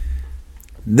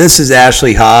This is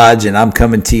Ashley Hodge, and I'm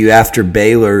coming to you after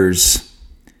Baylor's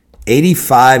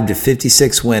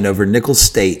 85-56 win over Nicholls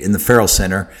State in the Ferrell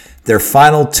Center. Their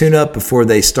final tune-up before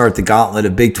they start the gauntlet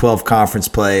of Big 12 conference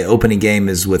play. Opening game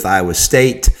is with Iowa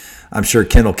State. I'm sure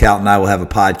Kendall Count and I will have a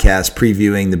podcast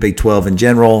previewing the Big 12 in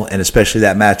general, and especially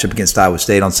that matchup against Iowa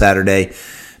State on Saturday.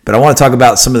 But I want to talk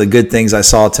about some of the good things I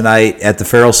saw tonight at the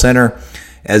Ferrell Center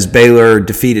as Baylor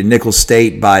defeated Nicholls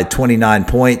State by 29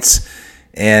 points.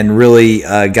 And really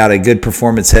got a good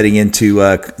performance heading into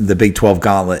the Big 12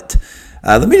 gauntlet.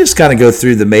 Let me just kind of go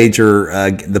through the major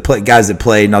guys that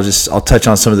played, and I'll touch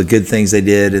on some of the good things they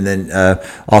did, and then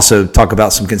also talk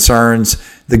about some concerns,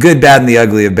 the good, bad, and the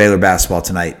ugly of Baylor basketball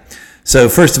tonight. So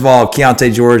first of all,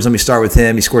 Keontae George. Let me start with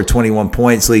him. He scored 21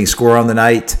 points, leading scorer on the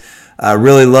night.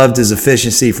 Really loved his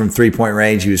efficiency from three-point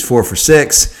range. He was 4 for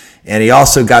 6, and he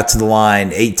also got to the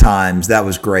line 8 times. That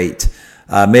was great.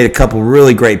 Made a couple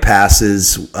really great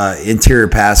passes, interior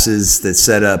passes that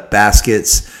set up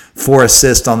baskets, 4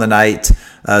 assists on the night.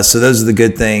 So those are the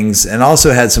good things. And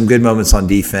also had some good moments on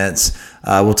defense.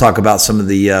 We'll talk about some of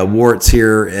the warts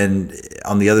here and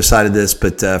on the other side of this.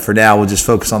 But for now, we'll just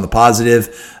focus on the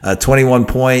positive. 21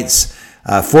 points,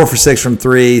 4 for 6 from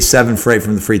 3, 7 for 8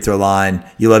 from the free throw line.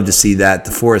 You love to see that.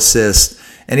 The 4 assists.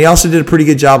 And he also did a pretty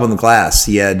good job on the glass.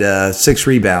 He had 6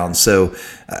 rebounds. So,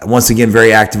 once again,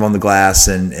 very active on the glass,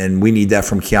 and we need that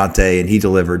from Keontae, and he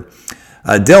delivered.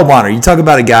 Dale Bonner, you talk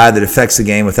about a guy that affects the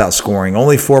game without scoring.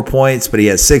 Only 4 points, but he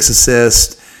had 6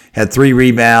 assists, had 3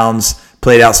 rebounds,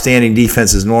 played outstanding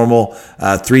defense as normal,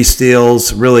 3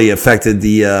 steals, really affected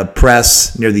the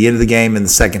press near the end of the game in the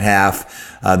second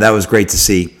half. That was great to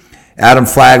see. Adam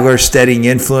Flagler, steadying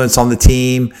influence on the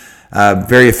team.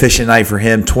 Very efficient night for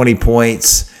him, 20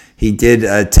 points. He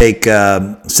did take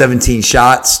 17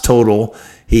 shots total.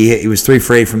 He was 3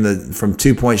 for 8 from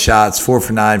 2-point shots, 4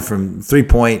 for 9 from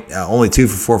 3-point, only 2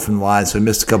 for 4 from the line, so he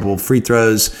missed a couple of free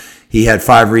throws. He had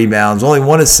 5 rebounds, only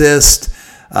 1 assist,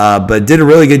 but did a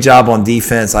really good job on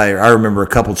defense. I remember a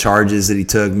couple charges that he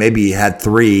took. Maybe he had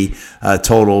 3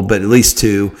 total, but at least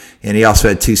 2, and he also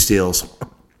had 2 steals.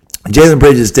 Jalen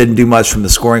Bridges didn't do much from the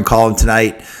scoring column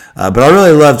tonight. But I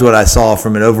really loved what I saw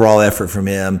from an overall effort from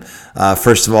him.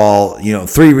 First of all,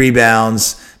 3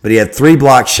 rebounds, but he had 3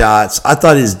 blocked shots. I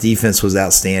thought his defense was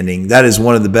outstanding. That is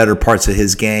one of the better parts of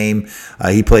his game.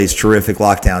 He plays terrific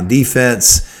lockdown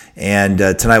defense, and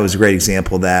tonight was a great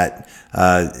example of that.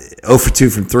 0 for 2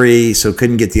 from 3, so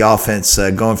couldn't get the offense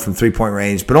going from 3-point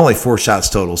range, but only 4 shots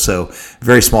total, so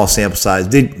very small sample size.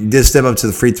 Did step up to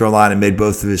the free throw line and made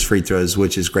both of his free throws,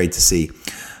 which is great to see.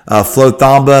 Flo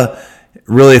Thamba,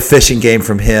 really efficient game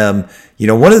from him.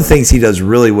 One of the things he does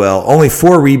really well, only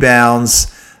 4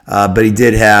 rebounds, but he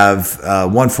did have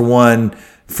 1 for 1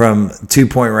 from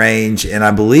 2-point range, and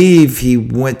I believe he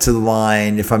went to the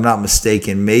line, if I'm not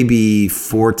mistaken, maybe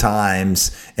 4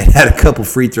 times and had a couple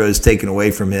free throws taken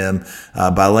away from him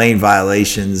by lane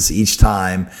violations each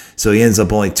time. So he ends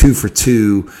up only 2 for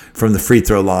 2 from the free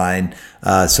throw line.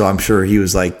 So I'm sure he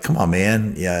was like, come on,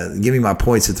 man. Yeah, give me my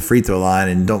points at the free throw line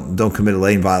and don't commit a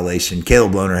lane violation.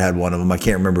 Caleb Lohner had one of them. I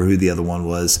can't remember who the other one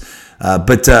was.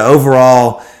 But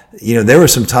overall, there were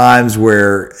some times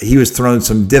where he was throwing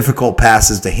some difficult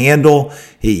passes to handle.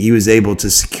 He was able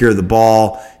to secure the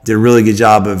ball, did a really good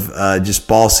job of just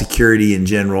ball security in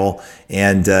general,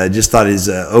 and just thought his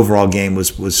overall game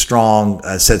was strong,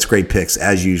 sets great picks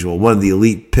as usual. One of the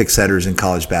elite pick setters in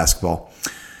college basketball.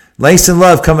 Langston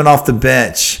Love coming off the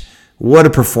bench. What a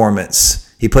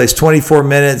performance. He plays 24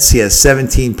 minutes. He has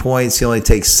 17 points. He only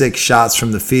takes 6 shots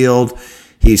from the field.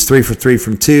 He's 3 for 3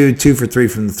 from 2, 2 for 3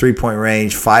 from the 3-point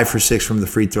range, 5 for 6 from the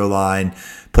free throw line.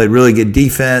 Played really good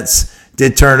defense.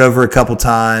 Did turn it over a couple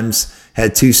times.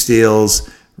 Had 2 steals.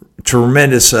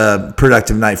 Tremendous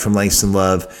productive night from Langston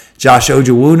Love. Josh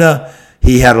Ojawuna,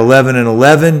 he had 11 and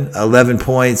 11, 11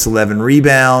 points, 11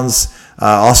 rebounds.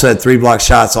 Also had 3 blocked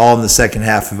shots all in the second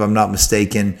half, if I'm not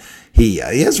mistaken. He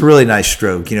has a really nice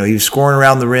stroke. He was scoring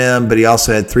around the rim, but he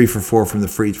also had 3 for 4 from the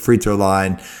free throw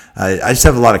line. I just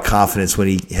have a lot of confidence when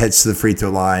he heads to the free throw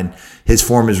line. His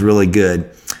form is really good.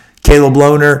 Caleb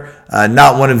Lohner,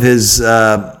 not one of his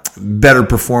better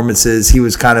performances. He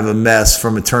was kind of a mess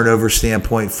from a turnover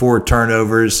standpoint, 4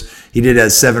 turnovers. He did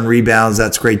have 7 rebounds.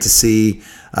 That's great to see.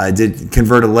 Did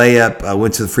convert a layup,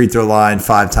 went to the free throw line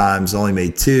 5 times, only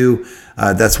made 2.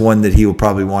 That's one that he will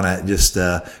probably want to just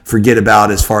forget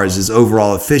about as far as his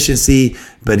overall efficiency,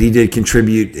 but he did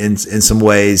contribute in some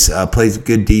ways, plays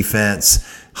good defense,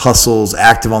 hustles,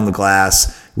 active on the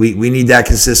glass. We need that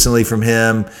consistently from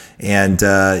him, and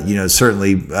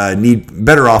certainly need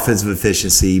better offensive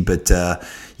efficiency, but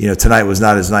tonight was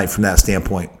not his night from that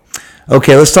standpoint.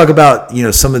 Okay, let's talk about,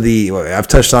 some of the, I've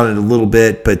touched on it a little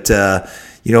bit, but,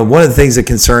 one of the things that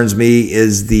concerns me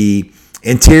is the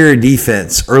interior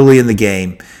defense early in the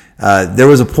game. There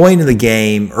was a point in the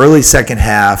game, early second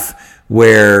half,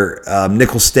 where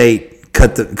Nicholls State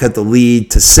cut the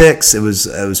lead to 6. It was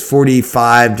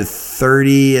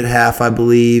 45-30 at half, I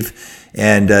believe.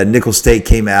 And Nicholls State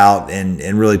came out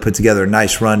and really put together a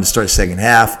nice run to start the second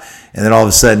half. And then all of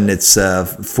a sudden it's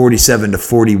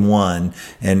 47-41,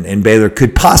 and Baylor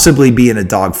could possibly be in a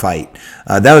dogfight.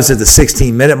 That was at the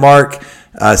 16-minute mark.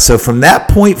 So from that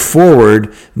point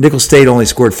forward, Nicholls State only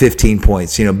scored 15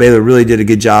 points. Baylor really did a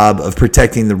good job of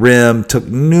protecting the rim, took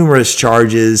numerous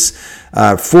charges,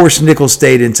 forced Nicholls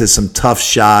State into some tough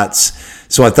shots.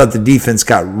 So I thought the defense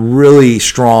got really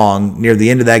strong near the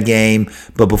end of that game.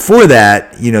 But before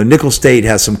that, Nicholls State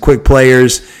has some quick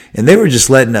players, and they were just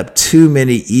letting up too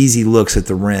many easy looks at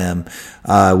the rim,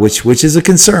 which is a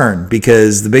concern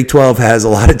because the Big 12 has a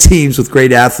lot of teams with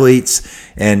great athletes,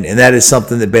 and that is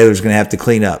something that Baylor's going to have to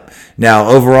clean up. Now,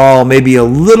 overall, maybe a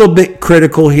little bit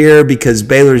critical here because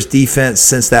Baylor's defense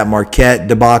since that Marquette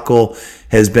debacle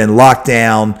has been locked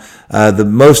down. The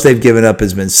most they've given up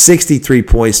has been 63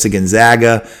 points to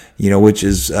Gonzaga, which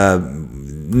is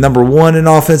number 1 in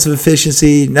offensive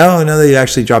efficiency. No, they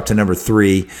actually dropped to number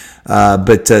 3,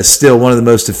 but still one of the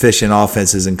most efficient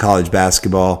offenses in college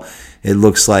basketball. It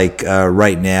looks like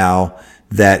right now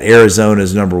that Arizona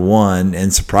is number 1,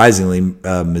 and surprisingly,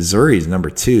 Missouri is number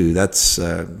 2. That's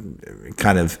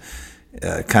kind of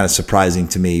surprising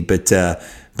to me, But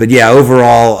yeah,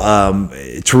 overall,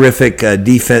 terrific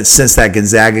defense since that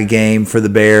Gonzaga game for the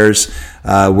Bears,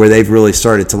 where they've really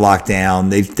started to lock down.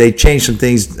 They've changed some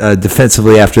things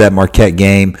defensively after that Marquette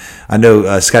game. I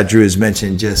know Scott Drew has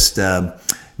mentioned just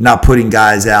not putting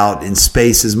guys out in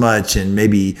space as much, and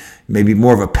maybe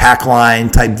more of a pack line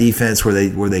type defense where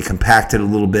they compact it a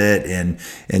little bit and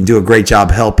do a great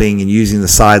job helping and using the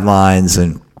sidelines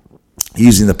and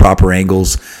using the proper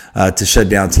angles to shut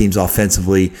down teams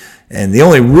offensively. And the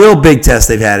only real big test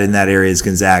they've had in that area is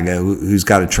Gonzaga, who's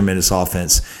got a tremendous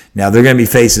offense. Now, they're going to be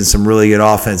facing some really good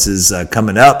offenses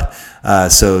coming up.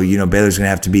 So, Baylor's going to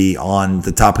have to be on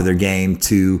the top of their game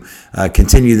to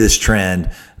continue this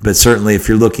trend. But certainly, if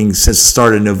you're looking since the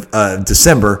start of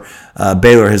December,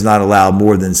 Baylor has not allowed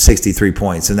more than 63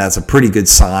 points. And that's a pretty good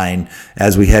sign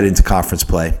as we head into conference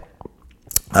play.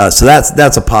 So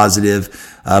that's a positive.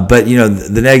 But,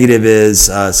 the negative is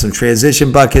some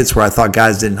transition buckets where I thought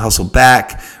guys didn't hustle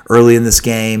back early in this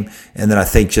game. And then I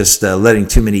think just letting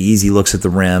too many easy looks at the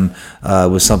rim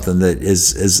was something that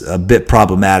is a bit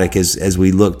problematic as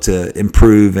we look to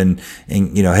improve and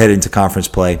head into conference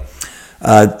play.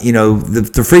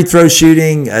 The free throw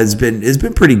shooting has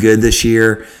been pretty good this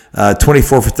year.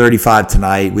 24 for 35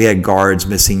 tonight. We had guards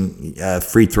missing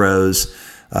free throws.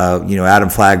 Adam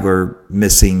Flagler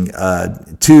missing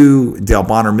 2, Dale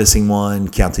Bonner missing 1,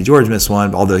 Keontae George missed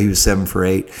 1, although he was 7 for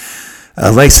 8.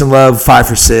 Langston Love 5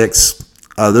 for 6.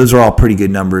 Those are all pretty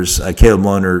good numbers. Caleb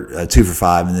Lohner 2 for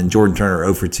 5, and then Jordan Turner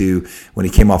 0 for 2 when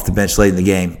he came off the bench late in the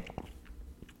game.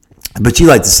 But you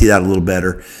like to see that a little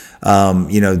better.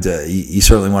 You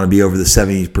certainly want to be over the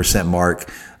 70%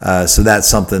 mark. So that's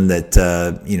something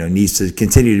that needs to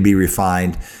continue to be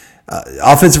refined.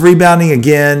 Offensive rebounding,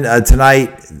 again,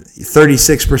 tonight,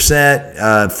 36%.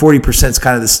 40% is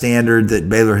kind of the standard that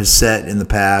Baylor has set in the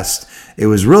past. It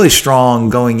was really strong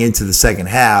going into the second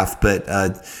half, but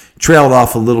trailed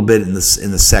off a little bit in the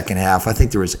second half. I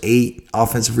think there was 8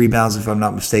 offensive rebounds, if I'm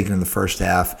not mistaken, in the first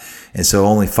half, and so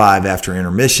only 5 after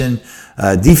intermission.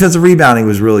 Defensive rebounding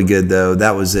was really good, though.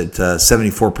 That was at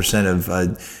 74% of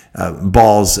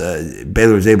balls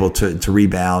Baylor was able to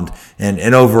rebound,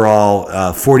 and overall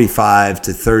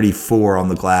 45-34 on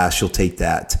the glass. You'll take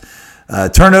that.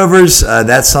 Turnovers,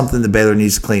 that's something that Baylor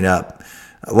needs to clean up.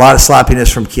 A lot of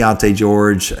sloppiness from Keontae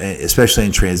George, especially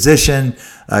in transition.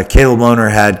 Caleb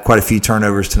Lohner had quite a few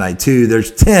turnovers tonight too.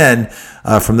 There's 10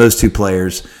 from those 2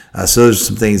 players. So those are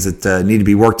some things that need to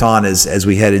be worked on as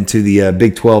we head into the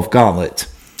Big 12 gauntlet.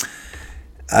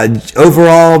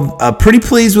 Overall, pretty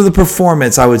pleased with the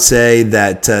performance, I would say,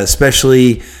 that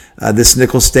especially this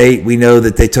Nicholls State, we know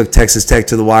that they took Texas Tech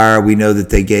to the wire. We know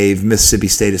that they gave Mississippi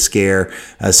State a scare.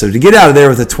 So to get out of there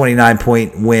with a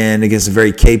 29-point win against a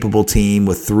very capable team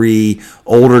with 3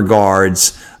 older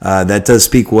guards, that does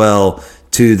speak well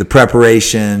to the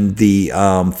preparation, the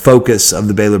focus of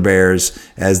the Baylor Bears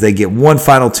as they get one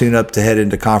final tune-up to head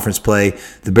into conference play.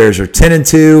 The Bears are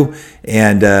 10-2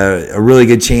 and a really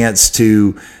good chance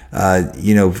to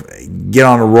get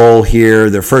on a roll here.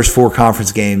 Their first 4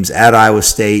 conference games at Iowa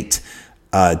State,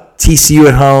 TCU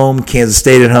at home, Kansas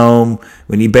State at home.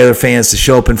 We need Baylor fans to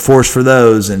show up in force for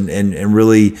those and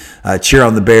really cheer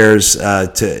on the Bears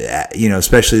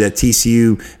especially that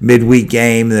TCU midweek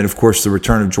game. And then, of course, the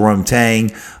return of Jerome Tang,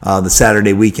 the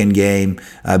Saturday weekend game.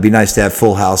 It'd be nice to have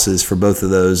full houses for both of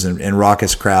those and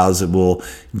raucous crowds that will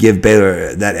give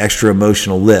Baylor that extra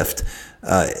emotional lift.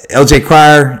 LJ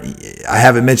Cryer, I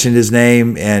haven't mentioned his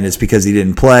name, and it's because he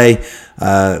didn't play.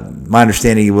 My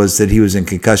understanding was that he was in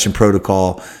concussion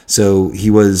protocol, so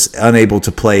he was unable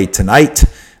to play tonight.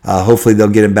 Hopefully they'll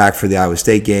get him back for the Iowa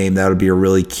State game. That'll be a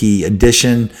really key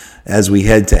addition as we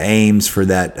head to Ames for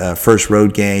that first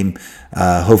road game.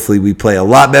 Hopefully we play a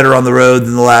lot better on the road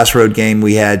than the last road game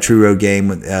we had, true road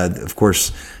game, of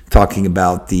course, talking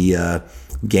about the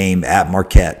game at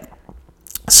Marquette.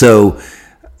 So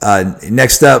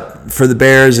next up for the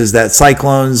Bears is that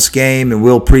Cyclones game, and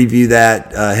we'll preview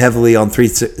that heavily on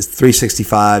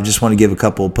 365. Just want to give a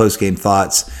couple of post-game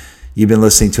thoughts. You've been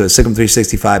listening to a Sikkim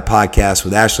 365 podcast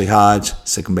with Ashley Hodge,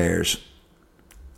 Sikkim Bears.